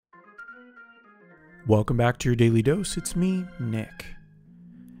Welcome back to your Daily Dose. It's me, Nick.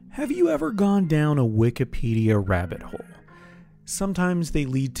 Have you ever gone down a Wikipedia rabbit hole? Sometimes they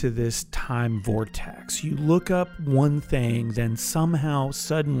lead to this time vortex. You look up one thing, then somehow,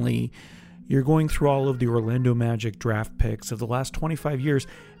 suddenly, you're going through all of the Orlando Magic draft picks of the last 25 years,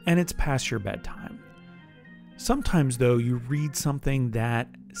 and it's past your bedtime. Sometimes, though, you read something that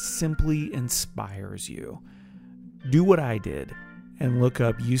simply inspires you. Do what I did and look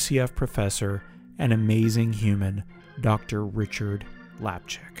up UCF professor and amazing human, Dr. Richard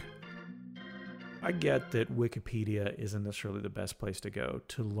Lapchick. I get that Wikipedia isn't necessarily the best place to go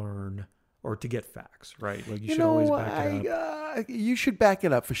to learn or to get facts, right? Like you should always back it up. You should back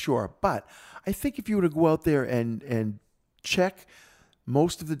it up for sure. But I think if you were to go out there and check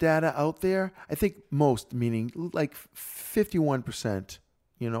most of the data out there, I think most, meaning like 51%,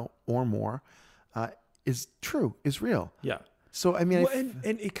 or more, is true, is real. Yeah. So, I mean... Well,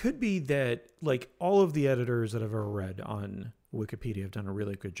 and it could be that, like, all of the editors that I've ever read on Wikipedia have done a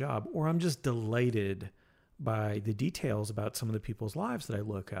really good job, or I'm just delighted by the details about some of the people's lives that I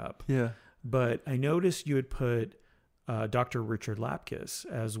look up. Yeah. But I noticed you had put Dr. Richard Lapkus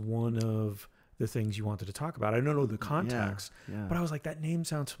as one of the things you wanted to talk about. I don't know the context, but I was like, that name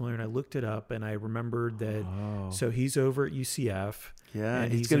sounds familiar. And I looked it up and I remembered that. So he's over at UCF. Yeah,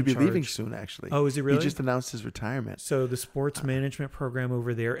 and he's going to be leaving soon, actually. Oh, is he really? He just announced his retirement. So the sports management program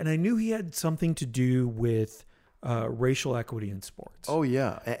over there. And I knew he had something to do with racial equity in sports. Oh,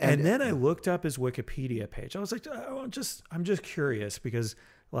 yeah. And then I looked up his Wikipedia page. I was like, I'm just curious because,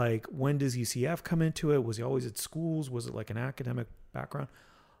 like, when does UCF come into it? Was he always at schools? Was it like an academic background?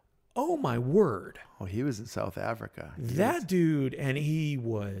 Oh, my word. Oh, he was in South Africa. Dude, and he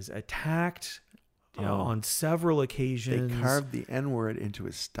was attacked on several occasions. They carved the N-word into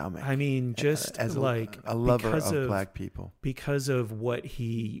his stomach. I mean, just as like a lover of black people. Because of what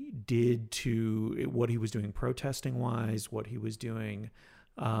he did to what he was doing protesting wise, what he was doing,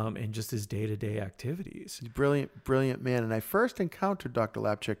 and just his day-to-day activities. He's a brilliant, brilliant man. And I first encountered Dr.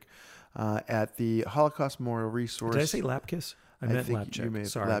 Lapchick at the Holocaust Memorial Resource. Did I say Lapkus? I meant Lapchick. You may have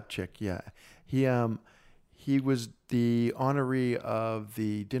Sorry. Lapchick, yeah. He was the honoree of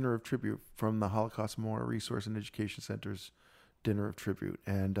the Dinner of Tribute from the Holocaust Memorial Resource and Education Center's Dinner of Tribute.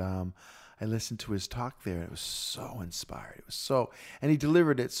 And I listened to his talk there. It was so inspired. And he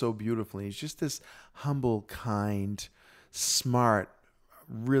delivered it so beautifully. He's just this humble, kind, smart,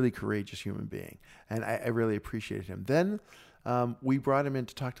 really courageous human being. And I really appreciated him. Then we brought him in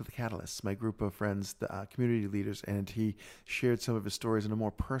to talk to the Catalysts, my group of friends, the community leaders, and he shared some of his stories in a more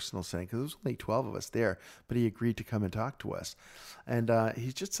personal setting because there was only 12 of us there, but he agreed to come and talk to us. And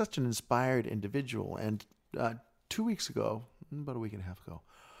he's just such an inspired individual. And 2 weeks ago, about a week and a half ago,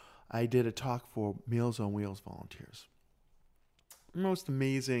 I did a talk for Meals on Wheels volunteers. Most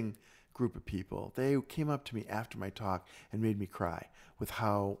amazing group of people. They came up to me after my talk and made me cry with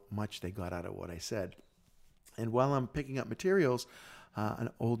how much they got out of what I said. And while I'm picking up materials, an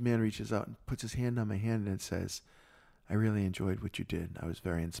old man reaches out and puts his hand on my hand and says, I really enjoyed what you did. I was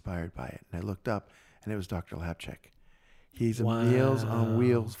very inspired by it. And I looked up, and it was Dr. Lapchick. He's a Meals on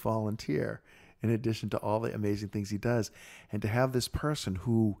Wheels volunteer, in addition to all the amazing things he does. And to have this person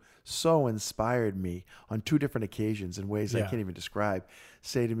who so inspired me on 2 different occasions in ways I can't even describe,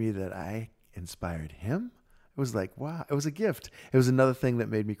 say to me that I inspired him, it was like, wow, it was a gift. It was another thing that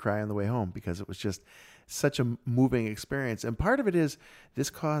made me cry on the way home because it was just such a moving experience. And part of it is this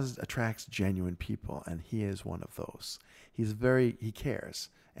cause attracts genuine people, and he is one of those. He cares,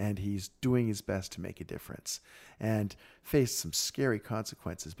 and he's doing his best to make a difference and faced some scary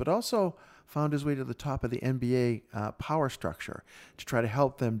consequences, but also found his way to the top of the NBA power structure to try to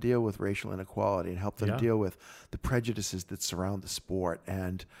help them deal with racial inequality and help them deal with the prejudices that surround the sport.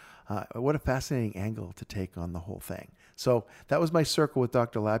 And what a fascinating angle to take on the whole thing. So that was my circle with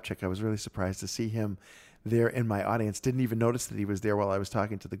Dr. Lapchick. I was really surprised to see him there in my audience. Didn't even notice that he was there while I was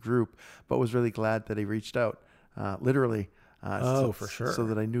talking to the group, but was really glad that he reached out, literally. For sure. So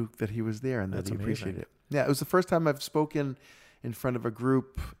that I knew that he was there and that he amazing. appreciated it. Yeah, it was the first time I've spoken in front of a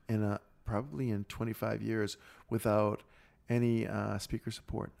group probably in 25 years without any speaker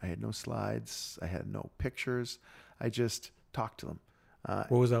support. I had no slides. I had no pictures. I just talked to them.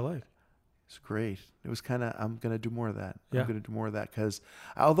 What was that like? It's great. It was kind of, I'm going to do more of that. Yeah. I'm going to do more of that because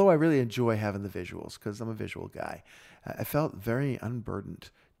although I really enjoy having the visuals because I'm a visual guy, I felt very unburdened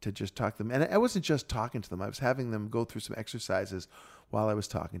to just talk to them. And I wasn't just talking to them. I was having them go through some exercises while I was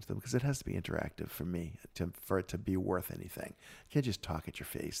talking to them because it has to be interactive for me for it to be worth anything. You can't just talk at your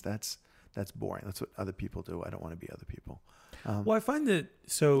face. That's boring. That's what other people do. I don't want to be other people. Well, I find that,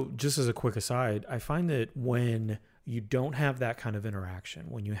 so just as a quick aside, I find that when you don't have that kind of interaction.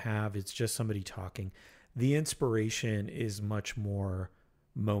 When you have, it's just somebody talking. The inspiration is much more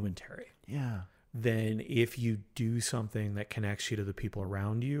momentary. Yeah. Than if you do something that connects you to the people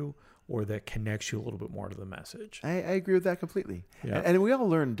around you or that connects you a little bit more to the message. I agree with that completely. Yeah. And we all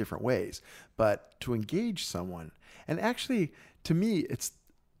learn in different ways, but to engage someone, and actually to me, it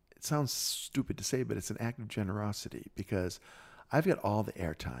sounds stupid to say, but it's an act of generosity because I've got all the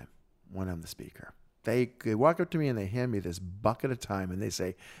airtime when I'm the speaker. They walk up to me and they hand me this bucket of time and they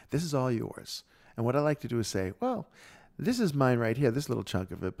say, this is all yours. And what I like to do is say, well, this is mine right here, this little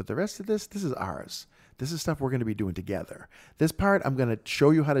chunk of it, but the rest of this is ours. This is stuff we're going to be doing together. This part, I'm going to show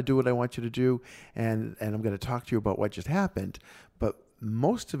you how to do what I want you to do, and I'm going to talk to you about what just happened. But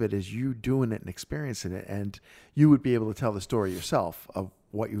most of it is you doing it and experiencing it, and you would be able to tell the story yourself of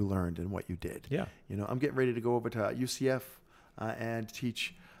what you learned and what you did. Yeah. You know, I'm getting ready to go over to UCF and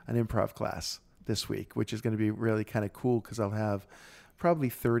teach an improv class this week, which is going to be really kind of cool because I'll have probably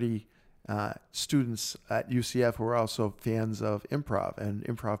 30 students at UCF who are also fans of improv and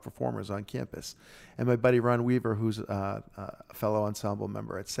improv performers on campus. And my buddy Ron Weaver, who's a fellow ensemble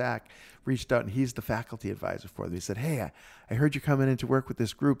member at SAC, reached out, and he's the faculty advisor for them. He said, hey, I heard you coming in to work with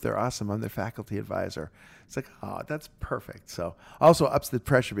this group. They're awesome. I'm their faculty advisor. It's like, oh, that's perfect. So also ups the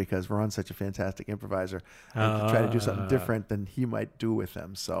pressure because Ron's such a fantastic improviser. I have to try to do something different than he might do with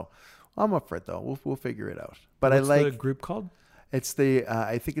them. So I'm up for it, though. We'll figure it out. But What's I like the group called? It's the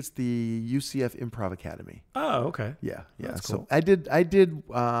I think it's the UCF Improv Academy. Oh, okay. Yeah. That's So cool. I did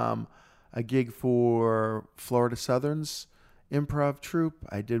a gig for Florida Southern's improv troupe.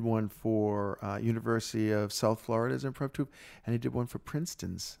 I did one for University of South Florida's improv troupe, and I did one for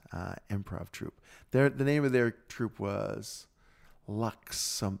Princeton's improv troupe. The name of their troupe was Lux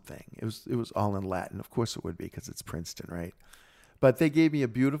something. It was all in Latin. Of course it would be because it's Princeton, right? But they gave me a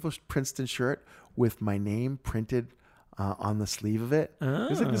beautiful Princeton shirt with my name printed on the sleeve of it. It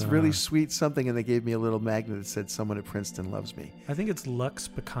was like this really sweet something, and they gave me a little magnet that said, someone at Princeton loves me. I think it's Lux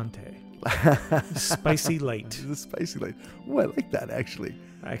Picante. Spicy light. The spicy light. Oh, I like that, actually.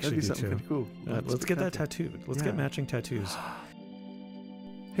 I actually That'd be do something too. pretty cool. Let's get that tattooed. Let's get matching tattoos.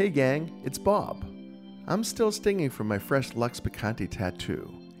 Hey gang, it's Bob. I'm still stinging from my fresh Lux Picante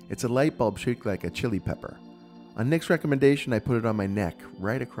tattoo. It's a light bulb shaped like a chili pepper. On Nick's recommendation, I put it on my neck,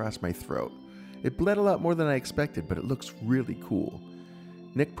 right across my throat. It bled a lot more than I expected, but it looks really cool.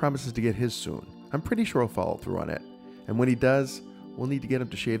 Nick promises to get his soon. I'm pretty sure he'll follow through on it. And when he does, we'll need to get him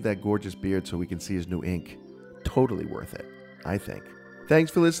to shave that gorgeous beard so we can see his new ink. Totally worth it, I think.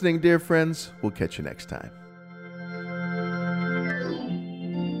 Thanks for listening, dear friends. We'll catch you next time.